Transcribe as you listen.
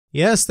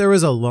Yes, there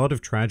is a lot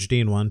of tragedy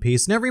in One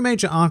Piece, and every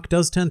major arc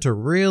does tend to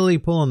really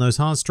pull on those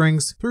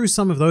heartstrings through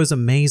some of those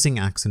amazing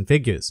acts and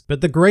figures.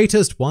 But the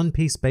greatest One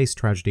Piece-based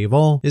tragedy of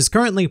all is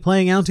currently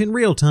playing out in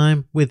real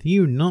time with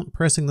you not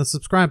pressing the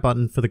subscribe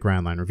button for the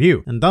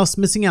GrandLineReview, and thus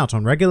missing out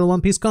on regular One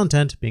Piece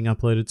content being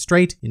uploaded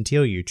straight into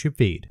your YouTube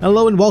feed.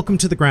 Hello and welcome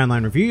to the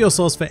GrandLineReview, your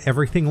source for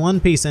everything One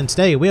Piece, and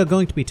today we are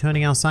going to be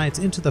turning our sights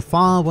into the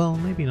far, well,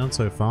 maybe not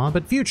so far,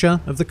 but future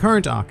of the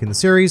current arc in the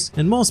series,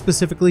 and more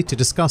specifically to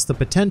discuss the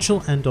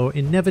potential and or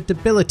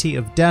inevitability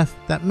of death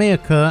that may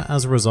occur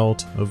as a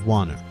result of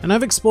Wano. And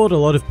I've explored a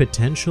lot of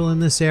potential in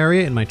this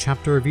area in my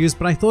chapter reviews,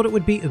 but I thought it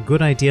would be a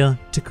good idea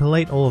to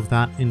collate all of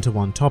that into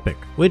one topic.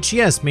 Which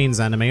yes means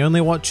anime only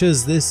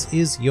watchers, this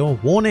is your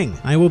warning.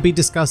 I will be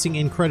discussing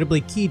incredibly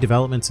key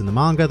developments in the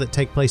manga that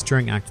take place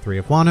during Act 3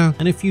 of Wano,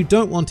 and if you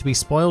don't want to be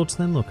spoiled,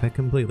 then look, I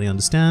completely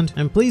understand,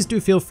 and please do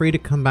feel free to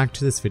come back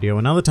to this video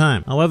another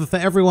time. However, for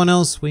everyone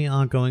else, we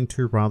are going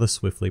to rather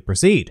swiftly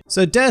proceed.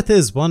 So death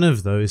is one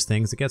of those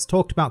things that gets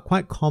talked about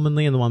quite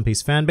commonly in the One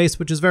Piece fanbase,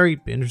 which is very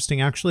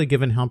interesting actually,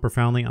 given how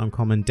profoundly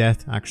uncommon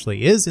death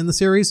actually is in the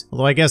series.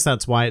 Although I guess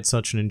that's why it's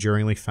such an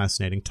enduringly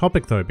fascinating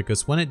topic though,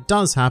 because when it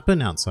does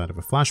happen outside of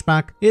a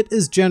flashback, it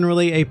is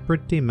generally a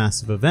pretty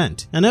massive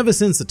event. And ever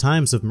since the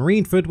times of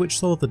Marineford, which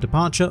saw the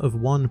departure of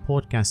one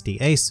Portghasti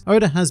ace,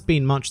 Oda has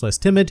been much less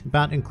timid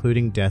about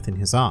including death in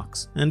his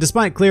arcs. And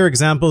despite clear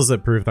examples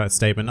that prove that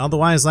statement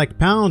otherwise, like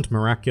Pound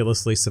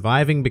miraculously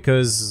surviving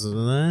because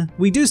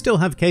we do still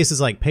have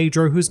cases like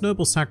Pedro, whose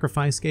noble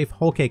sacrifice gave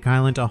Whole Cake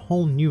Island a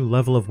whole new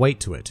level of weight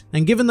to it.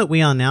 And given that we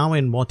are now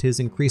in what is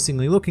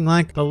increasingly looking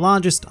like the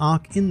largest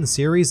arc in the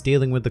series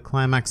dealing with the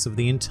climax of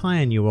the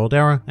entire New World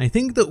era, I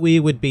think that we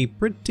would be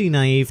pretty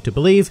naive to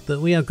believe that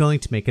we are going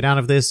to make it out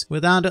of this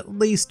without at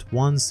least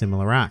one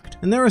similar act.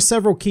 And there are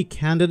several key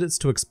candidates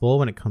to explore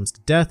when it comes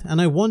to death, and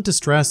I want to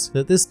stress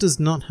that this does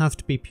not have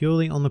to be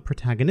purely on the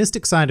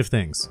protagonistic side of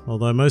things,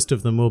 although most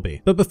of them will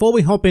be. But before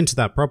we hop into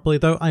that properly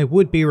though, I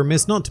would be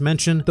remiss not to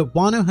mention that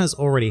Wano has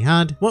already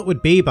had what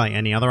would be, by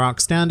any other arc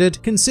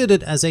standard,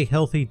 considered as a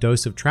healthy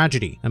dose of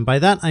tragedy. And by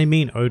that I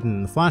mean Odin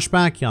in the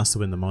flashback,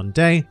 Yasu in the modern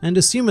day, and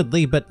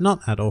assumedly but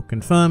not at all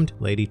confirmed,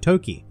 Lady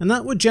Toki. And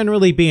that would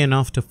generally be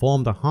enough to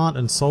form the heart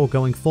and soul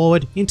going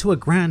forward into a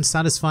grand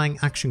satisfying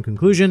action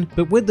conclusion,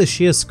 but with the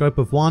sheer scope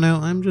of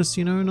Wano, I'm just,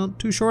 not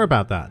too sure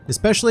about that.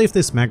 Especially if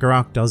this mega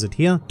arc does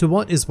adhere to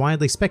what is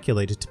widely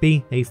speculated to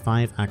be a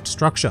 5-act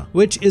structure,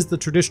 which is the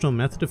traditional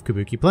method of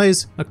kabuki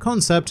plays, a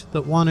concept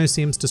that Wano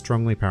seems to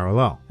strongly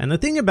parallel. And the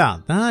thing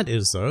about that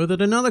is though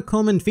that another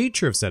common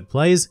feature of said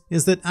plays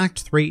is that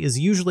Act 3 is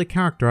usually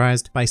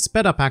characterized by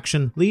sped up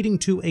action leading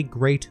to a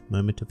great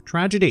moment of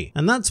tragedy.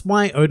 And that's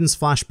why Odin's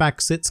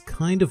flashback sits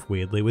kind of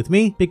weirdly with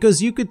me,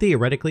 because you could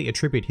theoretically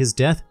attribute his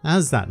death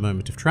as that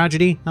moment of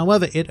tragedy,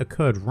 however it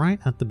occurred right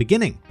at the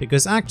beginning,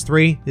 because Act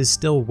 3 is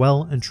still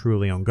well and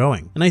truly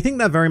ongoing. And I think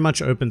that very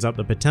much opens up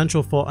the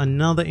potential for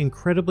another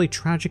incredibly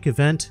tragic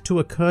event to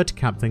occur to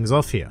cap things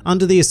off here,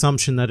 under the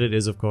assumption that it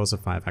is of course a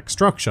 5-act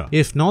structure.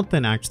 If not,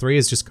 then Act 3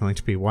 is just going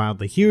to be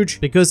wildly huge,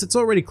 because it's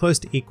already close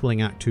to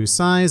equaling Act 2's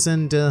size,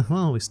 and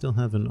well, we still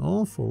have an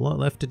awful lot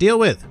left to deal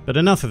with. But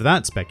enough of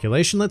that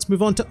speculation, let's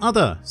move on to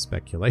other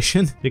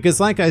speculation, because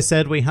like I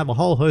said, we have a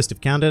whole host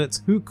of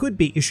candidates who could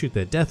be issued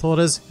their death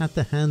orders at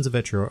the hands of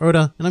Eiichiro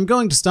Oda, and I'm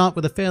going to start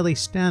with a fairly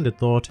standard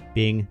thought,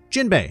 being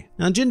Jinbei.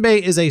 Now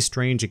Jinbei is a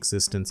strange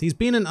existence. He's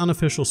been an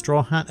unofficial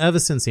Straw Hat ever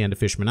since the end of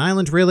Fishman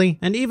Island really,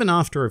 and even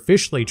after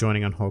officially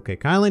joining on Whole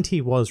Cake Island,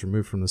 he was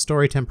removed from the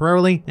story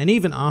temporarily, and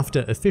even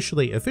after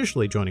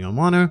officially joining on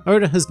Wano,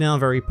 Oda has now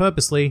very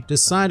purposely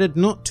decided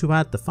not to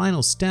add the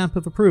final stamp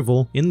of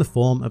approval in the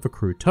form of a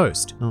crew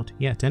toast. Not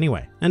yet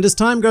anyway. And as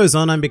time goes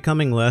on, I'm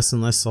becoming less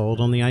and less sold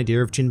on the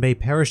idea of Jinbei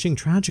perishing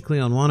tragically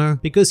on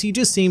Wano, because he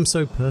just seems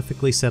so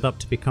perfectly set up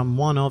to become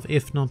one of,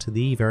 if not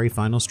the very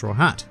final Straw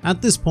Hat.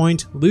 At this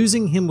point,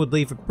 losing him would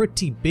leave a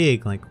pretty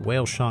big, like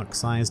whale shark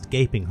sized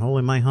gaping hole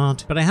in my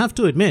heart, but I have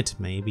to admit,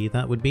 maybe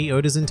that would be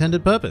Oda's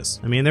intended purpose.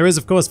 I mean, there is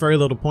of course very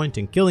little point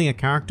in killing a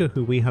character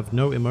who we have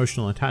no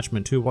emotional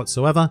attachment to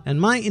whatsoever,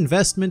 and my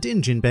investment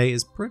in Jinbei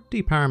is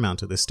pretty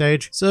paramount at this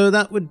stage, so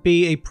that would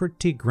be a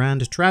pretty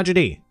grand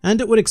tragedy. And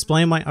it would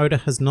explain why Oda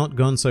has not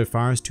gone so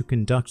far as to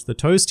conduct the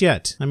toast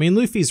yet. I mean,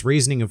 Luffy's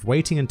reasoning of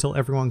waiting until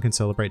everyone can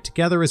celebrate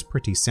together is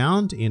pretty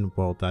sound, in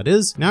world that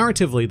is.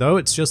 Narratively though,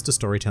 it's just a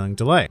storytelling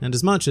delay, and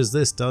as much as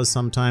this does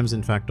sometimes,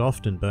 in fact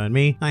often, burn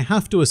me, I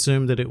have to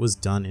assume that it was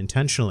done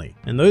intentionally.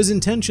 And those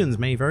intentions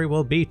may very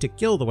well be to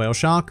kill the whale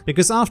shark,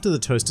 because after the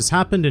toast has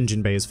happened and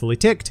Jinbei is fully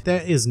ticked,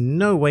 there is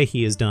no way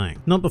he is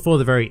dying. Not before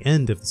the very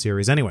end of the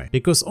series anyway,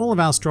 because all of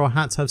our Straw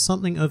Hats have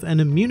something of an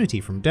immunity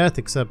from death,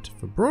 except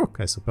for Brook,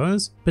 I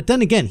suppose. But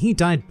then again, he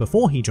died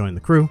before he joined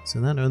the crew,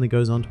 so that only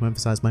goes on to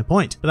emphasize my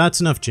point. But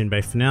that's enough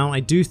Jinbei for now. I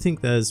do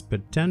think there's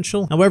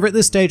potential. However, at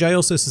this stage, I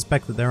also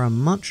suspect that there are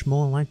much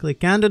more likely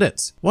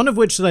candidates. One of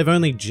which that I've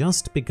only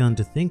just begun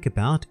to think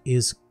about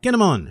is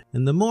Kinemon.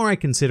 And the more I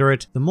consider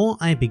it, the more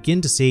I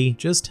begin to see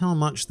just how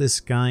much this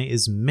guy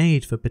is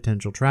made for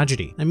potential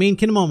tragedy. I mean,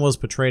 Kinemon was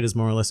portrayed as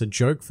more or less a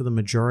joke for the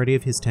majority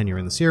of his tenure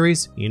in the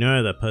series. You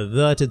know, the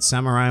perverted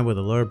samurai with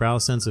a lowbrow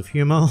sense of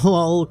humor,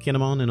 lol,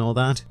 Kinemon and all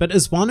that. But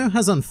as Wano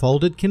has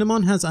unfolded,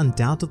 Kinemon has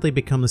undoubtedly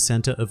become the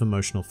center of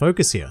emotional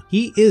focus here.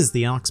 He is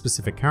the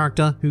arc-specific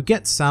character who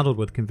gets saddled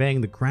with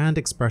conveying the grand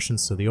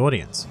expressions to the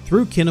audience.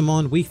 Through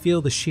Kinemon, we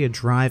feel the sheer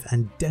drive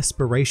and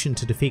desperation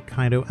to defeat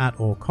Kaido at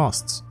all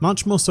costs,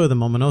 much more so than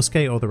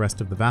Momonosuke or the rest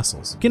of the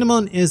vassals.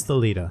 Kinemon is the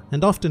leader,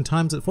 and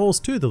oftentimes it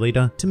falls to the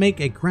leader to make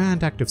a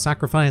grand act of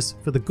sacrifice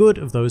for the good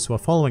of those who are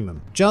following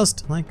them,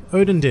 just like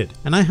Odin did.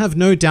 And I have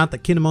no doubt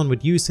that Kinemon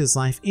would use his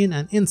life in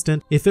an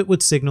instant if it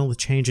would signal the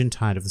change in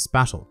tide of this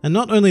battle. And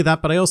not only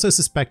that, but I also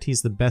suspect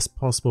he's the best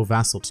possible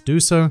vassal to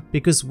do so,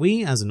 because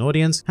we as an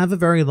audience have a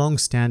very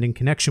long-standing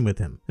connection with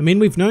him. I mean,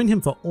 we've known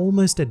him for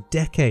almost a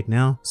decade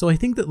now, so I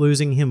think that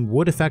losing him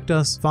would affect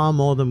us far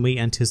more than we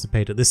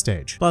anticipate at this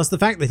stage. Plus, the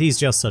fact that he's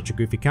just such a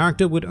goofy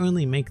character would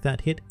only make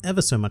that hit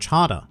ever so much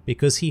harder,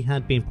 because he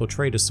had been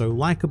portrayed as so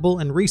likable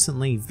and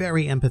recently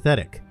very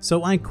empathetic.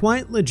 So I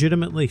quite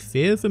legitimately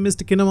fear for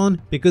Mr.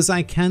 Kinemon, because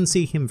I can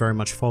see him very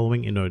much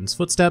following in Odin's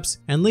footsteps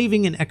and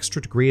leaving an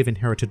extra degree of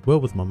inherited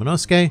will with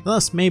Momonosuke,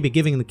 thus maybe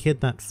giving the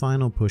kid that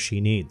final push he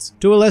needs.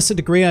 To a lesser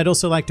degree, I'd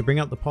also like to bring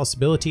up the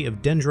possibility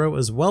of Dendro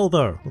as well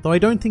though, although I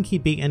don't think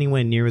he'd be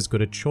anywhere near as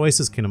good a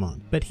choice as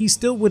Kinemon, but he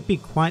still would be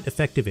quite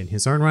effective in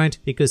his own right,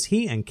 because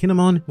he and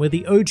Kinemon were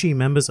the OG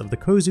members of the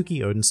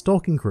Kozuki Odin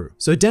stalking crew.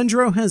 So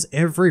Dendro has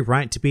every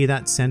right to be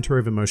that center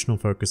of emotional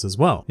focus as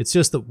well. It's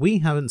just that we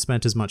haven't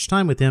spent as much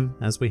time with him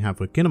as we have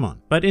with Kinemon.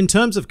 But in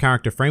terms of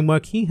character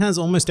framework, he has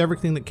almost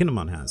everything that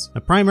Kinemon has.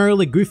 A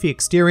primarily goofy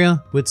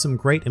exterior with some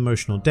great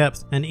emotional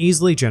depth and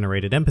easily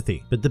generated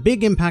empathy. But the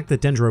big impact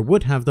that Dendro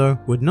would have though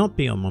would not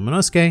be on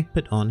Momonosuke,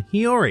 but on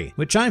Hiyori,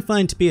 which I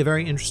find to be a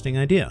very interesting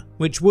idea,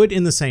 which would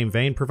in the same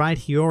vein provide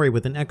Hiyori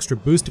with an extra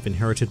boost of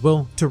inherited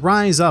will to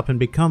rise up and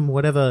become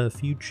whatever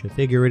future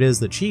figure it is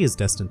that she is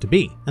destined to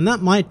be. And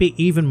that might be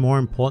even more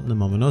important than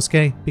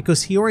Momonosuke,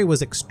 because Hiyori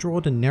was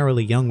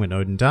extraordinarily young when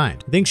Odin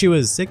died. I think she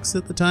was 6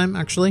 at the time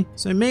actually,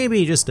 so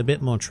maybe just a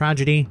bit more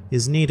tragedy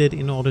is needed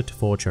in order to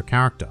forge her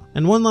character.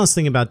 And one last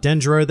thing about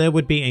Dendro, there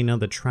would be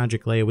another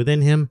tragic layer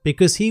within him,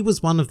 because he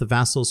was one of the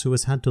vassals who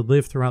has had to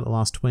live throughout the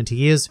last 20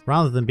 years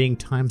rather than being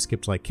time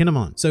skipped like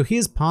Kinemon. So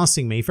his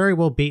passing may very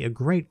well be a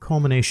great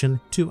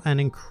culmination to an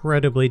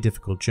incredibly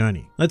difficult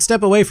journey. Let's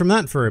step away from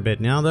that for a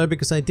bit now though,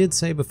 because I did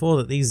say before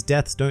that these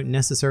deaths don't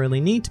necessarily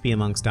need to be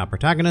amongst our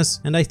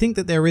protagonists, and I think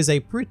that there is a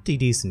pretty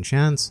decent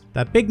chance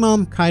that Big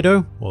Mom,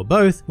 Kaido, or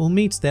both will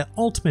meet their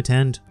ultimate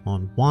end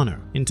on Wano.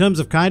 In terms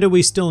of Kaido,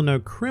 we still know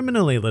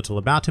criminally little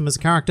about him as a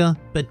character,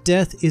 but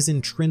death is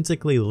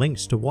intrinsically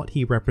linked to what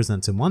he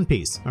represents in One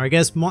Piece, or I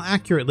guess more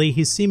accurately,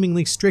 his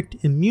seemingly strict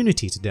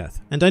immunity to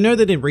death. And I know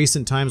that in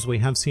recent times we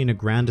have seen a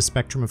grander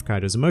spectrum of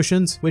Kaido's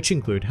emotions, which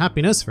include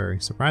happiness, very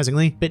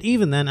surprisingly, but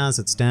even then as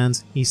it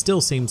stands, he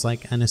still seems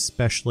like an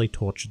especially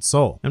tortured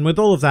soul. And with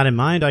all of that in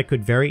mind, I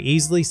could very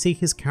easily see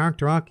his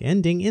character arc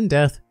ending in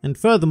death, and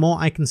furthermore,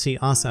 I can see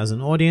us as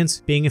an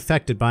audience being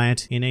affected by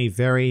it in a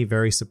very,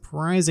 very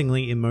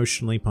surprisingly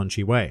emotionally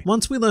punchy way.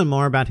 Once we learn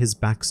more about his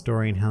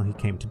backstory and how he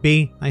came to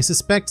be, I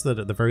suspect that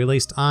at the very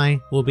least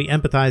I will be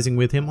empathizing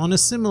with him on a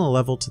similar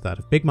level to that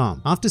of Big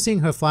Mom. After seeing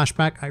her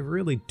flashback, I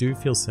really do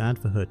feel sad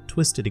for her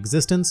twisted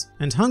existence,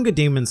 and hunger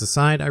demons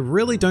aside, I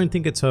really don't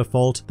think it's her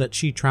fault that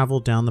she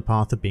traveled down the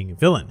path of being a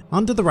villain.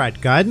 Under the right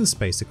guidance,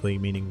 basically,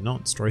 meaning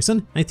not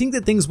Stroyson, I think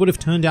that things would have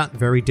turned out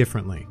very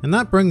differently. And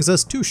that brings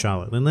us to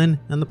Charlotte Linlin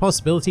and the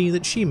possibility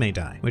that she may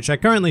die, which I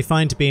currently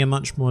find to be a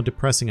much more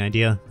depressing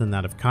idea than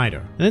that of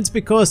Kaido. And it's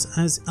because,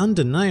 as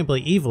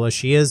undeniably evil as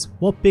she is,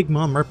 what Big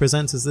Mom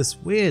represents is this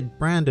weird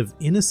brand of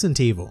innocent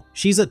evil.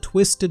 She's a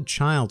twisted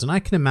child, and I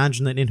can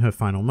imagine that in her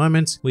final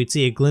moments, we'd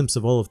see a glimpse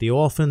of all of the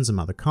orphans and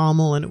Mother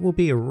Carmel, and it will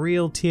be a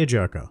real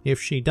tearjerker,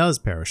 if she does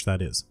perish,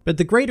 that is. But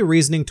the greater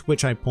reasoning to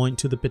which I point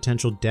to the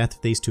potential death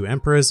of these two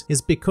emperors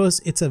is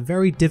because it's a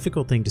very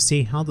difficult thing to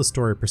see how the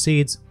story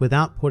proceeds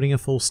without putting a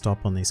full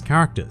stop on these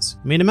characters.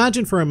 I mean,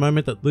 imagine for a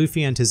moment that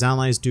Luffy and his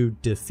allies do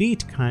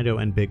defeat Kaido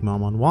and Big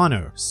Mom on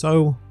Wano.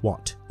 So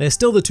what? They're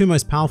still the two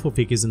most powerful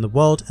figures in the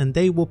world, and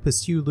they will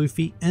pursue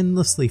Luffy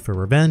endlessly for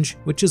revenge,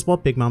 which is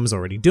what Big Mom is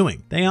already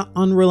doing. They are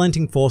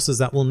unrelenting forces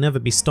that will never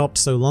be stopped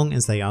so long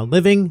as they are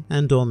living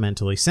and or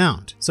mentally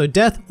sound. So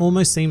death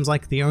almost seems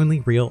like the only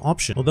real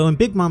option, although in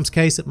Big Mom's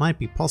case it might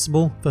be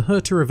possible for her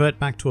to revert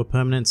back to a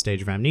permanent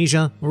stage of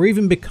amnesia, or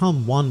even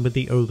become one with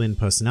the Olin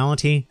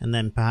personality, and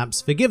then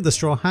perhaps forgive the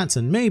Straw Hats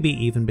and maybe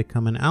even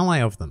become an ally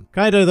of them.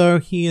 Kaido though,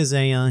 he's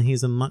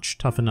a much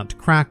tougher nut to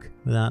crack,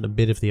 without a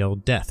bit of the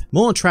old death.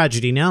 More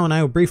tragedy now, and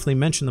I will briefly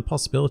mention the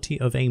possibility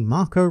of a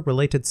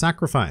Marco-related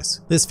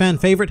sacrifice. This fan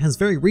favorite has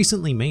very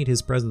recently made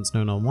his presence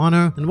known on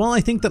Wano, and while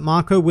I think that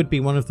Marco would be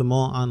one of the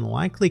more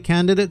unlikely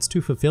candidates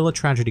to fulfill a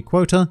tragedy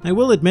quota, I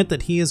will admit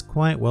that he is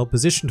quite well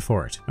positioned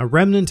for it. A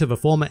remnant of a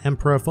former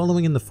emperor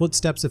following in the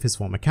footsteps of his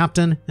former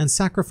captain, and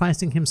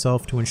sacrificing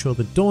himself to ensure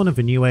the dawn of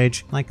a new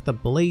age like the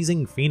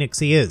blazing phoenix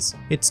he is.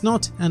 It's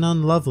not an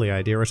unlovely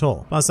idea at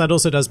all. Plus, that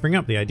also does bring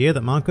up the idea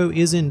that Marco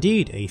is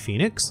indeed a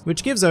phoenix,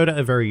 which gives Oda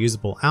a very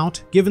usable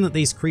out, given that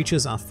these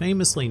creatures are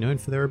famously known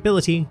for their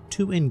ability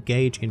to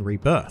engage in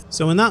rebirth.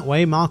 So in that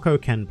way, Marco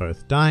can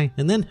both die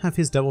and then have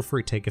his devil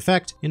fruit take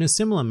effect in a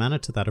similar manner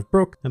to that of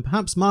Brook, and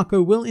perhaps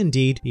Marco will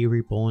indeed be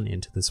reborn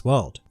into this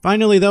world.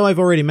 Finally though, I've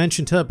already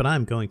mentioned her, but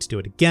I'm going to do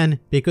it again,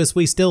 because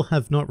we still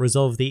have not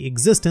resolved the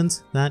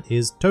existence that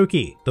is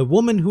Toki. The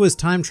woman who has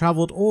time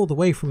traveled all the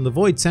way from the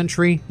Void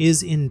Century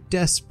is in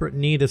desperate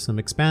need of some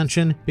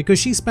expansion, because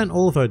she spent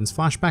all of Odin's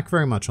flashback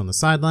very much on the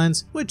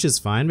sidelines, which is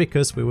fine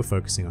because we were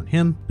focusing on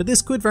him, but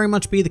this could very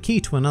much be the key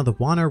to another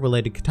Wano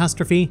related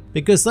catastrophe,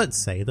 because let's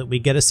say that we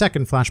get a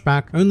second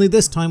flashback, only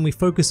this time we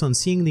focus on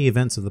seeing the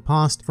events of the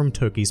past from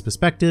Toki's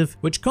perspective,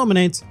 which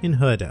culminates in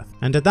her death.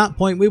 And at that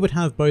point we would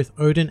have both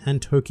Odin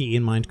and Toki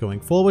in mind going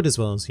forward, as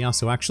well as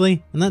Yasuo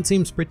actually, and that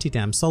seems pretty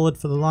damn solid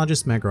for the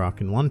largest mega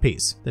arc in One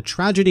Piece. The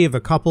tragedy of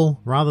a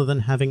couple rather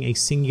than having a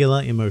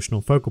singular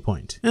emotional focal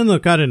point. And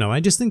look, I don't know, I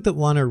just think that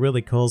Wano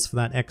really calls for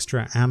that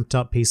extra amped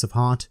up piece of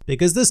heart,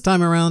 because this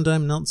time around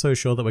I'm not so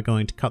sure that we're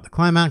going to cut the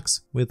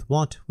climax with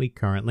what we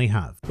currently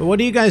have. But what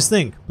do you guys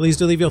think? Please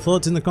do leave your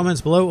thoughts in the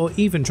comments below, or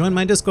even join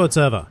my Discord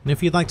server. And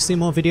if you'd like to see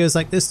more videos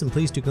like this, then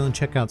please do go and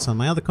check out some of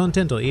my other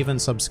content, or even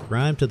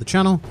subscribe to the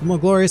channel for more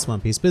glorious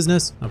One Piece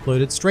business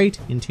uploaded straight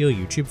into your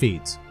YouTube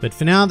feeds. But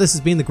for now, this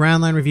has been the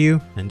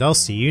GrandLineReview, and I'll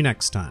see you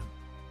next time.